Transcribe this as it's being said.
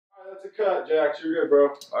That's a cut, Jax. You're good, bro.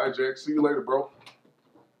 All right, Jax. See you later, bro.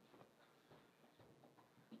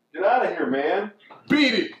 Get out of here, man.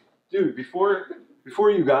 Beat it. Dude, before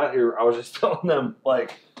you got here, I was just telling them,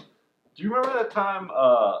 like, do you remember that time,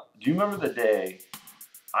 do you remember the day,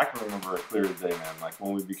 I can remember it clear as day, man, like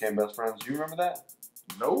when we became best friends. Do you remember that?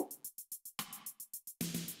 Nope.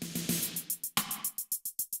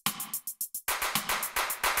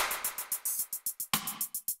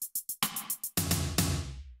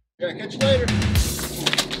 Gotta catch you later.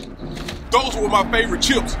 Those were my favorite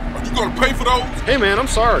chips. Are you gonna pay for those? Hey, man, I'm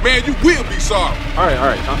sorry. Man, you will be sorry. All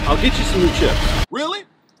right. I'll get you some new chips. Really?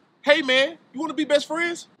 Hey, man, you wanna be best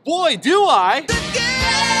friends? Boy, do I!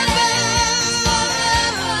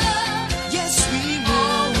 Yes, we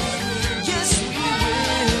will. Yes, we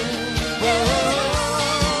will.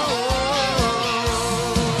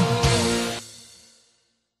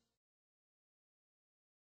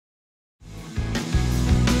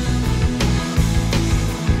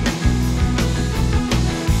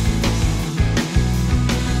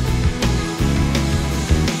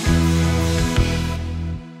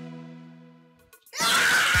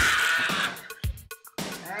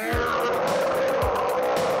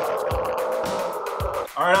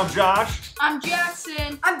 All right, I'm Josh. I'm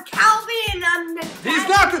Jackson. I'm Calvin, and I'm the. He's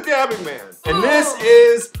not the dabbing man. And this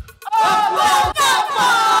is... Oh,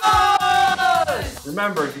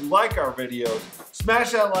 Remember, if you like our videos,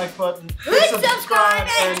 smash that like button, hit subscribe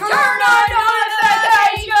and turn on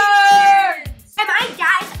notifications. Am I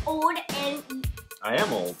guys old and I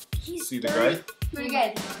am old. he's See the gray? Pretty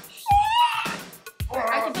good.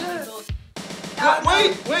 I can do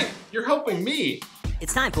both. Wait, you're helping me.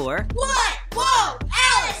 It's time for What? Whoa,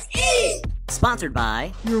 Alice E. sponsored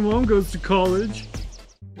by Your mom goes to college.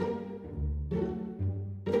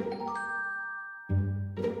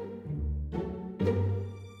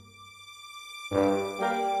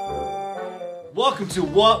 Welcome to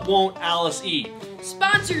What Won't Alice Eat?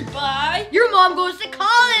 Sponsored by Your Mom Goes to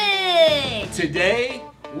College. Today,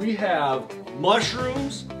 we have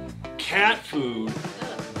mushrooms, cat food,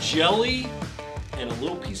 jelly, and a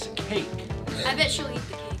little piece of cake. I bet she'll eat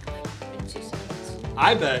the cake like in 2 seconds.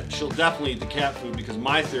 I bet she'll definitely eat the cat food because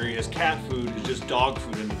my theory is cat food is just dog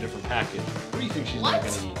food in a different package. What do you think she's not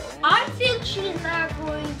What? gonna eat? I think she's not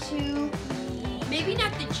going to eat. Maybe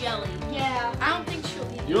not the jelly. Yeah. I don't think she'll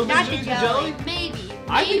eat. You don't not think she'll eat the jelly? Maybe.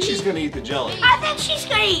 I think she's gonna eat the jelly. I think she's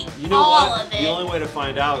gonna eat You know all what? of it. The only way to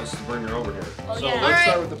find out is to bring her over here. Oh, So yeah. Let's Alright.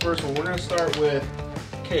 start with the first one. We're gonna start with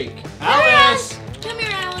cake. Alice! Come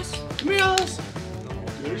here, Alice. Come here, Alice.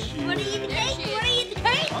 There she Want to eat the is. cake? Want to eat the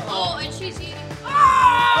cake? Uh-oh. And she's eating.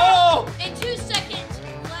 Oh! In 2 seconds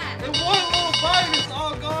flat. In one little bite, it's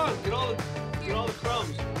all gone. Get all the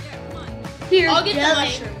crumbs. Yeah, come on. Here, I'll get the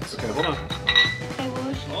mushrooms. Okay, hold on.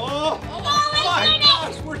 Oh! Oh, My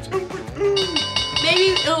gosh, we're 2 for 2.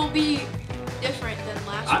 Maybe it'll be different than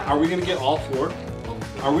last one. Are we gonna get all 4?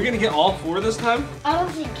 Are we gonna get all 4 this time? I don't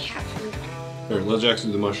think cat food. Here, let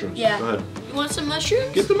Jackson do the mushrooms. Yeah. Go ahead. You want some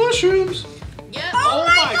mushrooms? Get the mushrooms. Yeah. Oh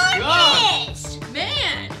my goodness!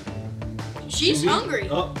 Man, she's hungry.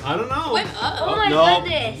 Oh, I don't know. Wait, oh my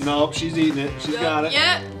goodness. Nope, she's eating it. She's got it.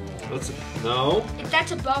 Yeah. No,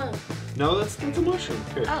 That's a bone. no, that's a mushroom.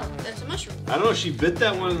 Here. Oh, that's a mushroom. I don't know. She bit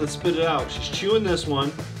that one and then spit it out. She's chewing this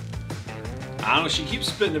one. I don't know. She keeps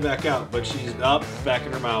spitting it back out, but she's up back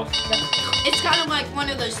in her mouth. It's kind of like one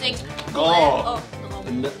of those things. Oh.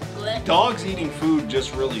 Oh. Dogs eating food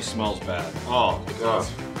just really smells bad. Oh god.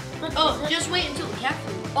 Oh, just wait until the cat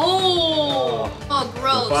food. Oh. Oh,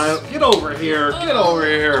 gross. Get over here. Get over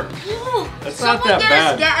here. Ew. That's not that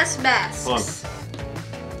bad. Gas masks. Hold on.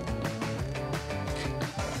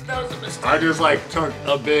 That was a mistake. I just like took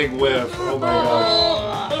a big whiff. Oh my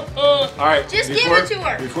gosh. Oh. All right. Just give it to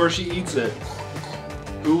her. Before she eats it,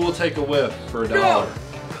 who will take a whiff for $1?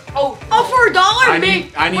 Oh, for $1? I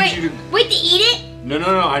need wait, you to. Wait to eat it? No.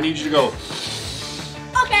 I need you to go.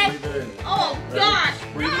 Okay. Breathe it in. Oh Ready? gosh.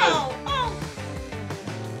 Breathe it in. Oh.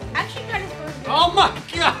 Actually, kind of first. Oh my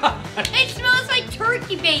god. It smells like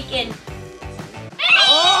turkey bacon.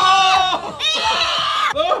 Oh! Ew!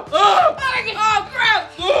 Oh! Oh, gross.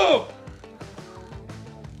 Oh!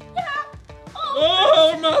 Yeah.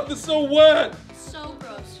 Oh, her mouth is so wet. So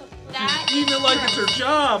gross. That She's eating it like it's her gross.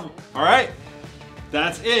 job. All right,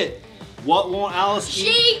 that's it. What won't Alice She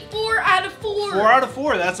eat? ate 4 out of 4. 4 out of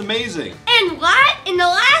 4. That's amazing. And in the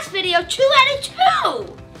last video, 2 out of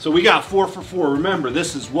 2. So we got 4 for 4. Remember,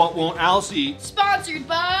 this is What Won't Alice Eat. Sponsored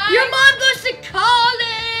by Your Mom Goes to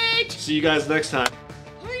College. See you guys next time.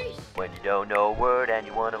 Peace. when you don't know a word and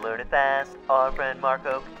you want to learn it fast. Our friend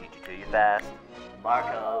Marco can teach it to you fast.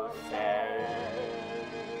 Marco says.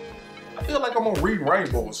 I feel like I'm on Reading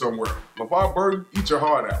Rainbow somewhere. LeVar Burton, eat your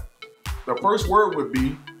heart out. The first word would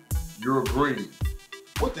be, you're green.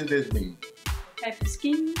 What does this mean? Type of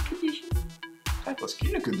skin condition. Type of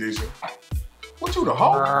skin condition? What, you the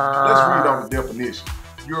Hulk? Let's read on the definition.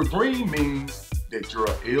 You're green means that you're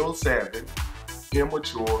ill-savvy,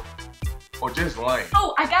 immature, or just lame.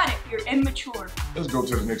 Oh, I got it. You're immature. Let's go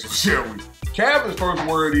to the next one, shall we? Calvin's first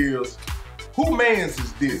word is, who mans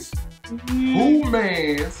is this? Who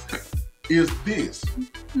mans is this?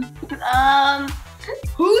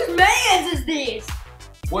 Whose man's is this?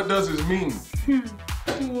 What does it mean?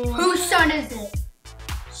 Whose son is it?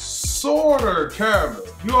 Sorta, kinda.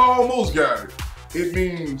 You almost got it. It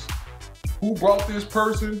means, who brought this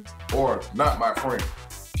person or not my friend?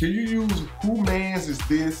 Can you use who mans is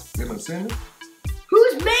this in a sentence?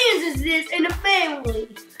 Whose man's is this in the family?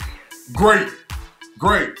 Great,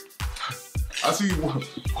 great. I see one.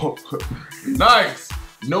 Nice.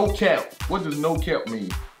 No cap. What does no cap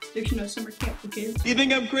mean? There's no summer camp for kids. You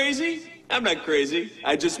think I'm crazy? I'm not crazy.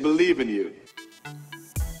 I just believe in you.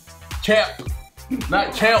 Cap,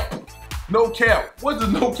 not cap. No cap. What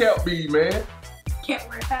does no cap mean, man? Can't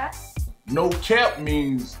wear a hat. No cap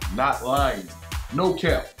means not lying. No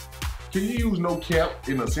cap. Can you use no cap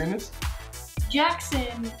in a sentence?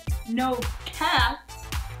 Jackson, no cat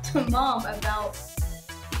to mom about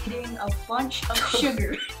eating a bunch of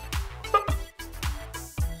sugar.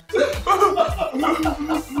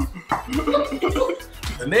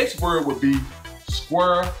 The next word would be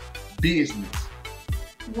square business.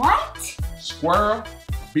 What? Square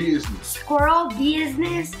business. Squirrel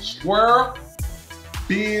business? Square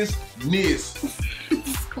business.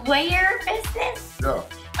 Square business? Yeah.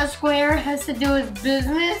 A square has to do with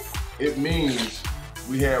business? It means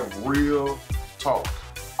we have real talk.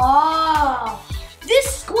 Oh, this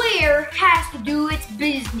square has to do its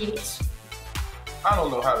business. I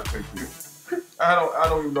don't know how to take this. I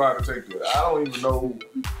don't even know how to take this. I don't even know.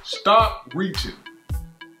 Stop reaching.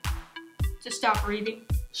 To stop reading.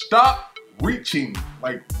 Stop reaching.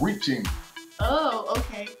 Like reaching. Oh,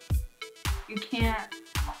 okay. You can't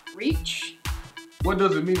reach? What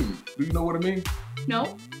does it mean? Do you know what it means?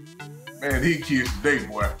 No. Man, these kids today,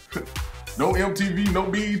 boy. No MTV, no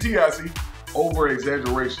BET, I see. Over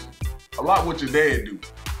exaggeration. A lot what your dad do.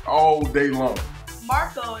 All day long.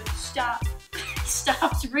 Marco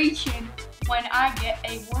stops reaching when I get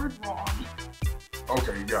a word wrong.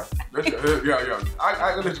 Okay, yeah. Yeah.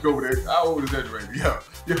 I let you go with that. I over exaggerated. Yeah,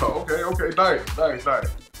 okay. Nice.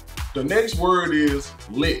 The next word is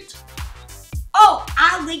lit. Oh,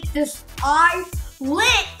 I lit this. I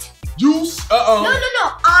lit. Juice. No.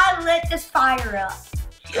 I lit this fire up.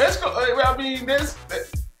 That's go. I mean,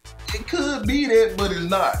 it could be that, but it's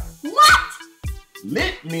not. What?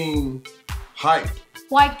 Lit means hype.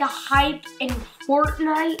 Like the hype in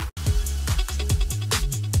Fortnite?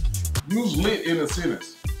 Use lit in a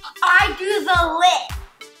sentence. I do the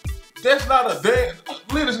lit. That's not a dance.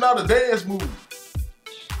 Lit is not a dance move.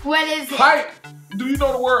 What is it? Hype. Do you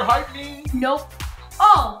know the word hype means? Nope.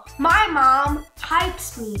 Oh, my mom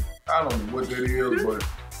hypes me. I don't know what that is, but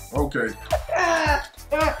okay.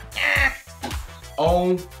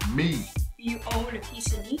 On me. You own a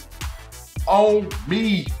piece of meat? On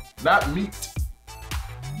me. Not meat.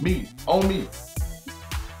 Me. On me.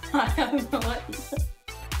 I don't know what you said.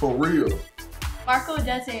 For real. Marco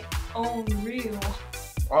doesn't own real.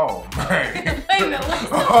 Oh, man. Wait a minute, what's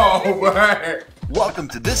Oh, man. Welcome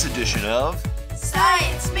to this edition of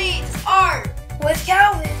Science meets art with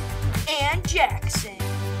Calvin and Jackson.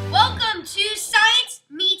 Welcome to Science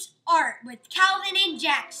Meets Art with Calvin and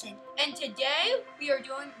Jackson. And today we are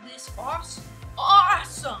doing this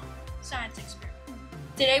awesome science experiment.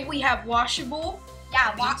 Today we have washable.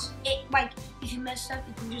 Yeah, like if you mess up,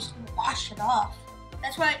 you can just wash it off.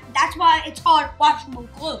 That's why it's called washable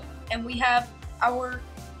glue. And we have our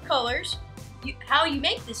colors. How you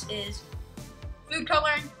make this is food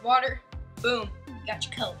coloring, water, boom, got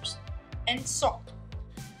your colors, and salt.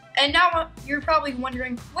 And now you're probably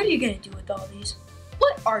wondering, what are you gonna do with all these?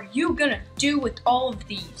 What are you gonna do with all of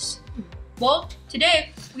these? Well,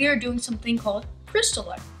 today we are doing something called crystal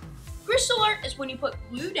art. Crystal art is when you put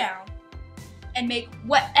glue down and make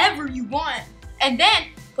whatever you want, and then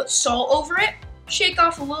put salt over it, shake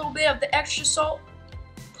off a little bit of the extra salt,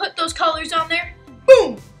 put those colors on there,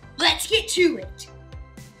 boom! Let's get to it.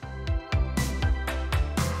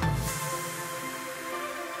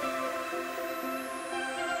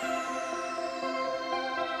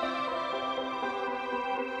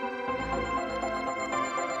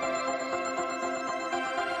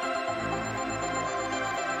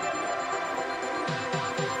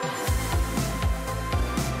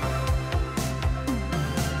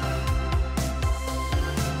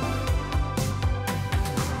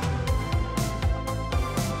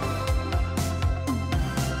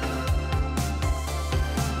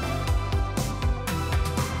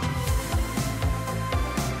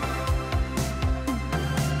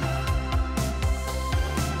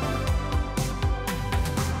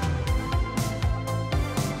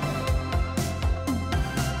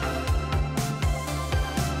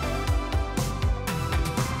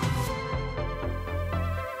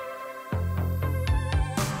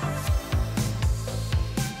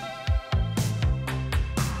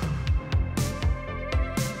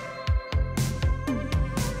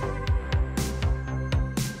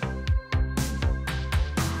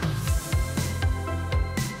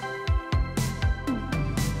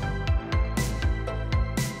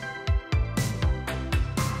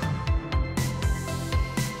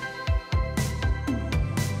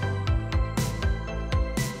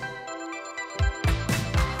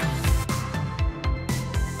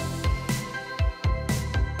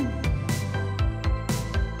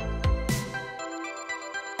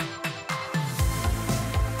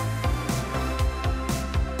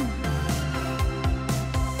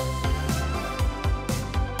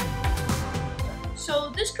 So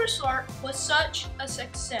this crystal art was such a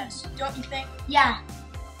success, don't you think? Yeah.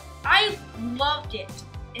 I loved it.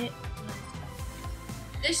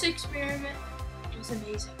 This experiment was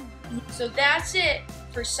amazing. So that's it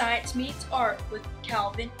for Science Meets Art with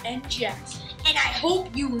Calvin and Jackson. And I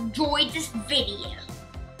hope you enjoyed this video.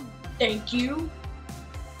 Thank you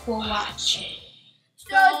for watching.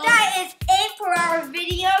 So that is it for our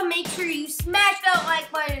video. Make sure you smash that like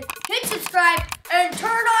button, hit subscribe, and turn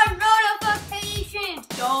on notifications.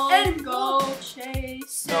 Don't go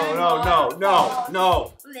chasing.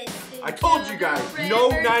 No. Listen I told to you guys, the no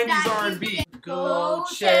rivers 90s that R&B. you Go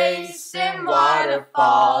chasing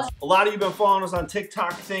waterfalls. A lot of you have been following us on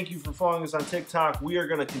TikTok. Thank you for following us on TikTok. We are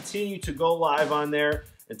going to continue to go live on there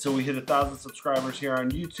until we hit 1,000 subscribers here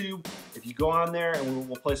on YouTube. If you go on there and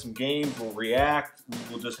we'll play some games, we'll react,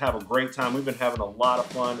 we'll just have a great time. We've been having a lot of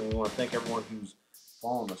fun, and we want to thank everyone who's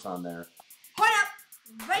following us on there. Hold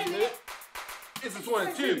up. Wait a minute. It's a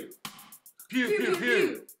 22. Pew, pew,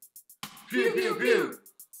 pew. Pew, pew, pew.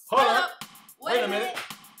 Hold up. Wait a minute.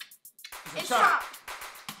 It's Chop.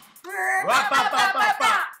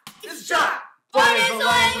 It's Chop. What is the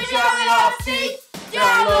language that we all speak?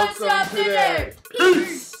 Download some today.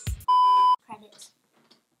 Peace. Credits.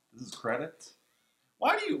 This is credits?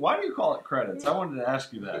 Why do you call it credits? I wanted to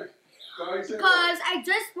ask you that. Because I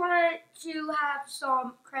just wanted to have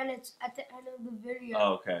some credits at the end of the video.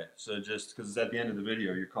 Oh, okay. So just because it's at the end of the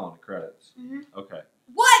video, you're calling it credits. Okay.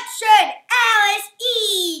 What should Alice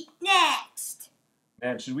eat next?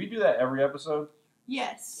 Man, should we do that every episode?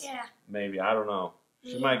 Yes. Yeah. Maybe. I don't know.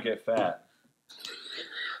 She might get fat.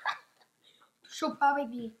 She'll probably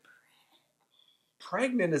be.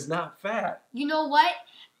 Pregnant is not fat. You know what?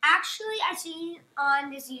 Actually, I seen on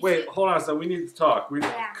this YouTube. Wait, hold on a second. We need to talk. We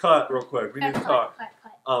Yeah. cut real quick. We need to talk. Cut.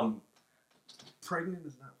 Pregnant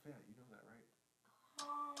is not fat. You know that, right?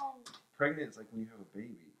 Oh. Pregnant is like when you have a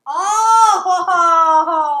baby. Oh.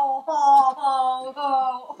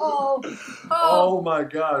 Oh my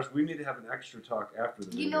gosh, we need to have an extra talk after the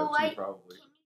video You know too, what? probably.